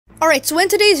Alright, so in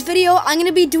today's video, I'm going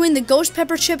to be doing the ghost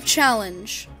pepper chip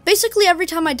challenge. Basically, every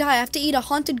time I die, I have to eat a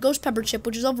haunted ghost pepper chip,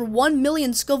 which is over 1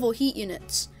 million Scoville heat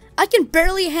units. I can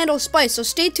barely handle spice, so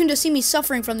stay tuned to see me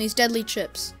suffering from these deadly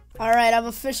chips. Alright, I've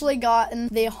officially gotten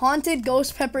the haunted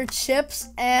ghost pepper chips,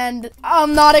 and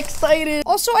I'm not excited.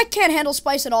 Also, I can't handle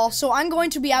spice at all, so I'm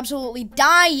going to be absolutely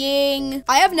dying.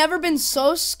 I have never been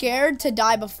so scared to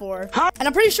die before. And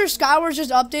I'm pretty sure Skywars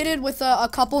just updated with a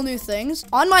couple new things.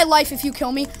 On my life, if you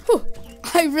kill me, whew,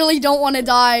 I really don't want to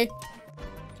die.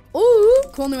 Ooh,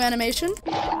 cool new animation.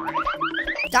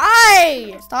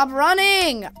 Die! Stop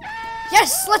running!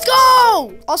 Yes, let's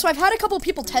go! Also, I've had a couple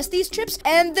people test these chips,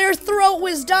 and their throat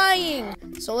was dying.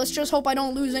 So let's just hope I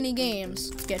don't lose any games.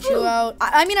 Let's get you out.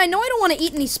 I mean, I know I don't want to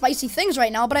eat any spicy things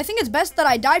right now, but I think it's best that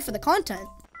I die for the content.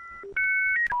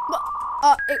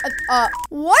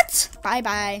 What?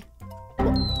 Bye-bye.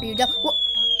 Are you done?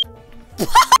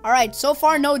 Alright, so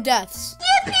far, no deaths.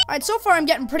 Alright, so far, I'm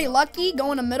getting pretty lucky,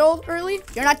 going to middle early.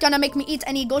 You're not gonna make me eat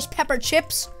any ghost pepper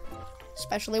chips,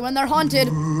 especially when they're haunted.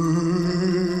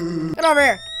 Get over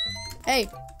here. Hey.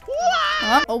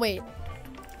 Huh? Oh, wait.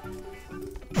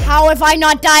 How have I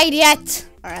not died yet?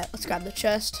 All right, let's grab the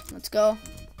chest. Let's go.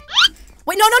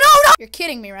 Wait, no. You're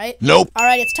kidding me, right? Nope. All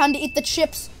right, it's time to eat the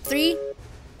chips. 3,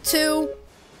 2,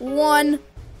 1,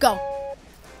 go.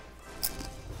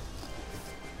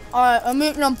 All right, I'm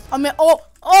eating them. Oh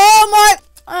my.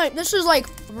 All right, this is like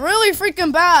really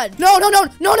freaking bad. No.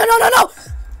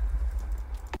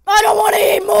 I don't want to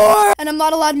eat more! And I'm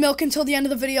not allowed milk until the end of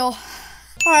the video.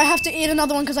 Alright, I have to eat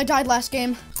another one because I died last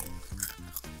game.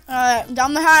 Alright,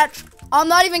 down the hatch. I'm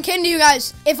not even kidding to you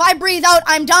guys. If I breathe out,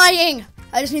 I'm dying.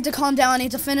 I just need to calm down. I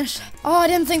need to finish. Oh, I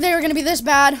didn't think they were going to be this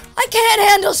bad. I can't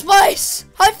handle spice.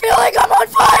 I feel like I'm on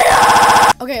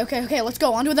fire! Okay, let's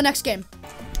go. On to the next game.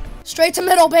 Straight to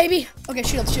middle, baby. Okay,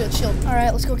 shield.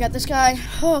 Alright, let's go get this guy.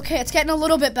 Okay, it's getting a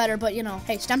little bit better, but you know.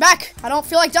 Hey, stand back. I don't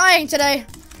feel like dying today.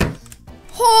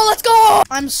 Oh, let's go!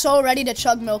 I'm so ready to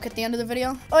chug milk at the end of the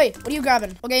video. Oh, wait, what are you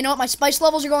grabbing? Okay, you know what? My spice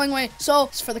levels are going away, so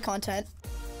it's for the content.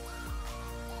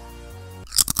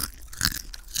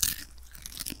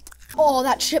 Oh,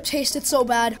 that chip tasted so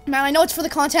bad. Man, I know it's for the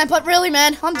content, but really,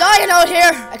 man, I'm dying out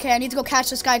here. Okay, I need to go catch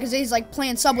this guy because he's like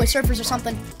playing Subway Surfers or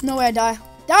something. No way I die.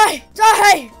 Die!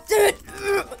 Dude!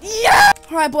 Yeah!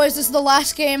 Alright, boys, this is the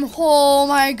last game. Oh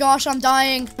my gosh, I'm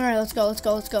dying. Alright, let's go.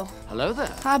 Hello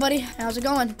there. Hi, buddy. How's it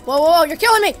going? Whoa, you're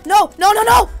killing me! No!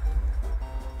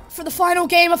 For the final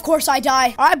game, of course I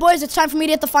die. Alright, boys, it's time for me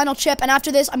to get the final chip, and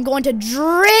after this, I'm going to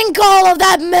drink all of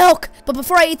that milk. But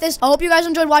before I eat this, I hope you guys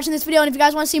enjoyed watching this video, and if you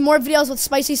guys want to see more videos with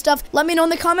spicy stuff, let me know in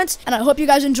the comments, and I hope you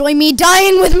guys enjoy me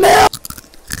dying with milk!